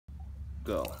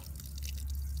Go.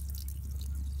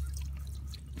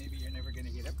 Maybe you're never going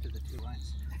to get up to the 2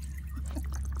 lines.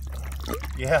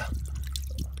 Yeah.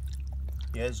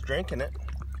 Yeah, it's drinking it.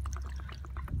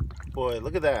 Boy,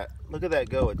 look at that. Look at that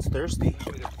go. It's thirsty.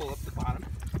 Should we pull up the bottom?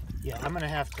 Yeah, I'm going to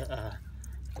have to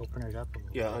open it up a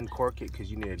little Yeah, bit. uncork it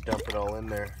because you need to dump it all in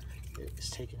there. It's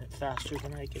taking it faster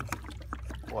than I can.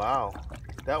 Wow.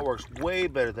 That works way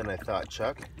better than I thought,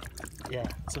 Chuck. Yeah,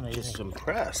 it's amazing. Just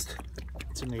impressed.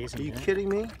 It's amazing. Are you kidding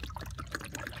me?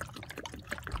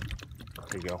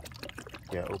 There you go.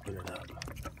 Yeah, open it up.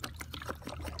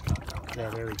 Yeah,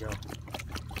 there we go.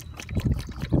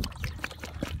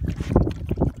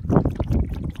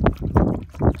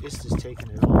 This is taking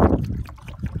it all.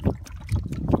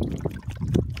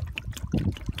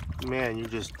 Man, you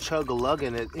just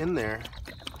chug-a-lugging it in there.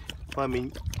 Well, I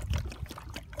mean,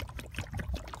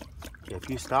 if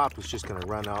you stop, it's just gonna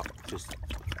run out. Just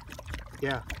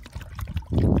Yeah.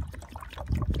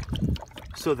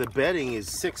 so the bedding is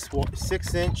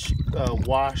 6-inch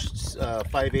washed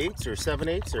 5/8 or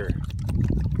 7/8 or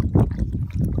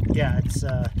Yeah,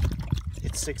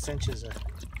 it's 6 inches.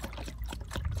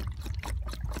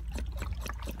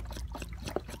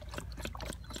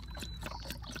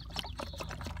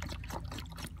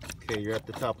 okay. You're at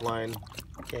the top line.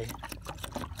 Okay.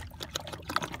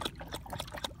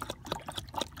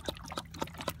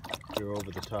 You're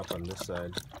over the top on this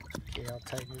side. Okay, I'll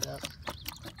tighten it up.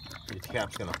 Your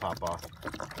cap's gonna pop off.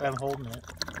 I'm holding it.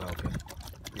 Okay.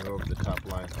 You're over the top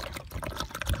line.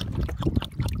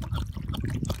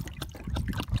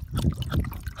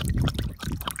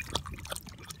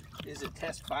 Is it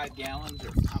test 5 gallons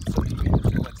or pump so many minutes?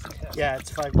 Or what's the test? Yeah, it's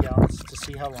 5 gallons to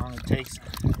see how long it takes.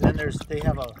 And then they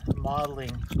have a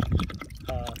modeling.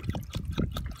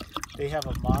 They have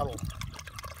a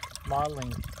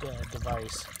modeling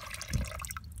device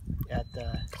at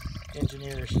the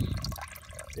engineers.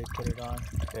 They put it on.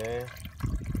 Okay.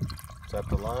 Is that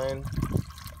the line?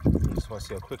 You just want to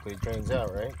see how quickly it drains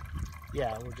out, right?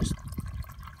 Yeah, we're just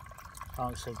how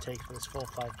long it's going to take for this full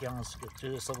 5 gallons to get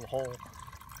through this little hole.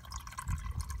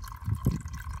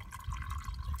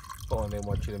 Oh, and they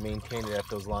want you to maintain it at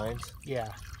those lines?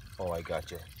 Yeah. Oh, I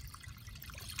got you.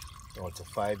 Oh, it's a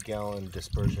 5-gallon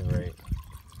dispersion rate.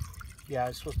 Yeah, I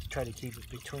was supposed to try to keep it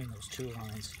between those 2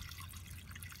 lines.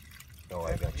 Oh,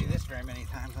 If I got do you. this very many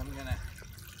times, I'm going to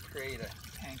create a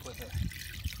tank with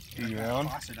a Do your own?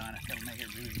 faucet on it. It'll make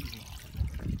it really easy.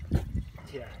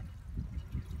 Yeah.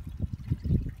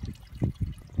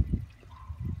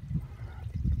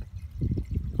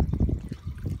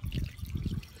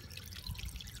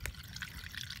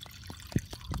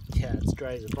 Yeah, it's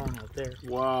dry as a bone out there.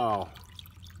 Wow.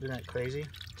 Isn't that crazy? It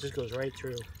just goes right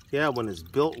through. Yeah, when it's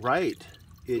built right,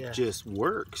 it Yeah. just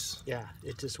works. Yeah,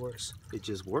 it just works. It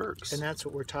just works. And that's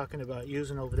what we're talking about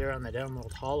using over there on that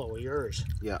Emerald Hollow of yours.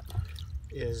 Yeah.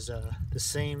 Is the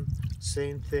same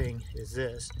thing as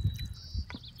this,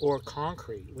 or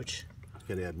concrete, which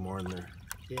Gotta add more in there.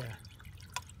 yeah,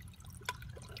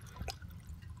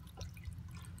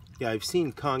 Yeah, I've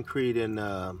seen concrete in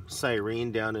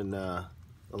Cyrene down in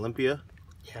Olympia.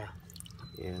 yeah.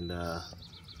 And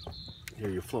here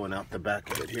you're flowing out the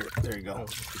back of it. Here, there you go.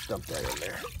 Just dump that in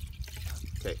there.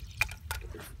 Okay.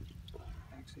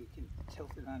 Actually, you can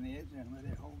tilt it on the edge and let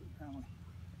it hold it probably.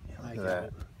 Look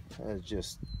at that. That is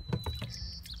just.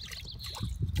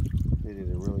 They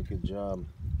did a really good job.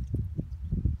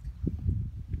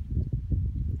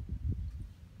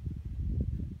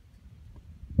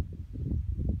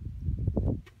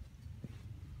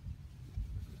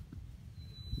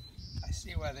 I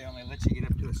see why they only let you get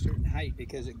up to a certain height,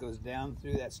 because it goes down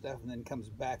through that stuff and then comes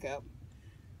back up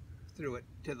through it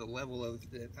to the level of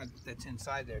that's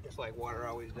inside there, just like water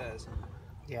always does.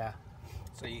 Yeah.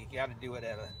 So you got to do it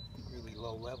at a really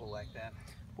low level like that.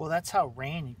 Well, that's how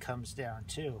rain comes down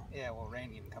too. Yeah, well,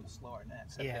 rain even comes slower than that,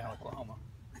 except in Yeah. Oklahoma.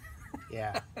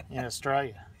 Yeah, in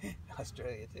Australia.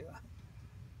 Australia too.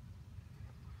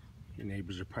 Your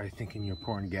neighbors are probably thinking you're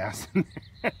pouring gas in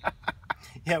there.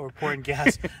 Yeah, we're pouring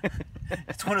gas.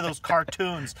 It's one of those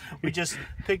cartoons. We just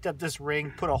picked up this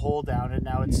ring, put a hole down, and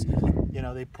now it's, you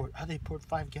know, they poured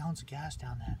 5 gallons of gas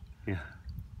down that. Yeah.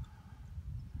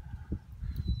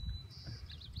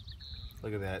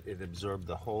 Look at that. It absorbed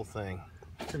the whole thing.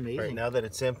 It's amazing. Right, now that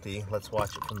it's empty, let's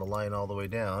watch it from the line all the way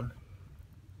down.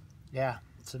 Yeah,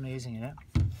 it's amazing, isn't it?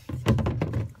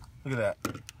 Look at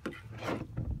that.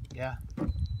 Yeah.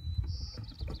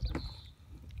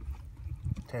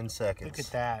 10 seconds. Look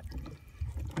at that.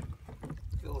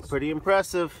 Pretty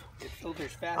impressive. It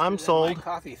filters faster I'm than sold. my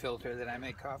coffee filter that I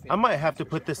make coffee. I might have to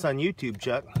put this on YouTube,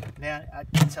 Chuck. Man, I'm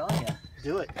telling you,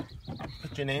 do it.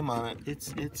 Put your name on it.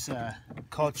 It's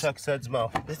Call Chuck Sudsmo.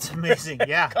 It's amazing.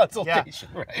 Yeah. Consultation,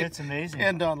 yeah. right? It's amazing.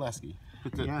 And Don Lesky.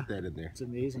 Put that in there. It's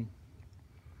amazing.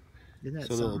 Isn't that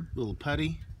so something? little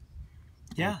putty.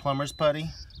 Yeah. Little plumber's putty.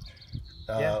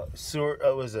 Sewer.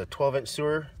 It was a 12-inch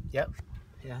sewer. Yep.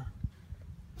 Yeah.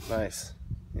 Nice.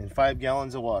 And 5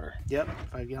 gallons of water. Yep.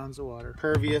 5 gallons of water.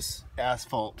 Pervious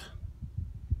asphalt.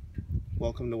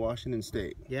 Welcome to Washington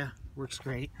State. Yeah. Works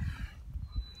great.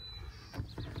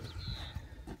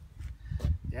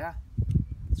 Yeah.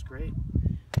 It's great.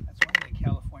 That's one thing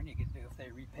California could do if they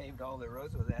repaved all their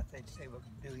roads with that. They'd save 1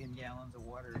 billion gallons of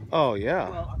water a year. Oh yeah.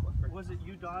 Well, was it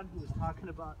you, Don, who was talking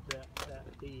about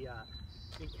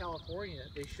in California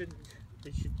they should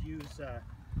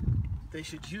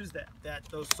use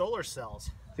those solar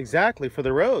cells. Exactly, for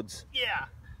the roads. Yeah.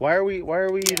 Why are we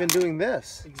even doing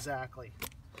this? Exactly.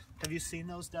 Have you seen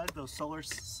those, Doug? Those solar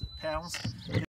panels?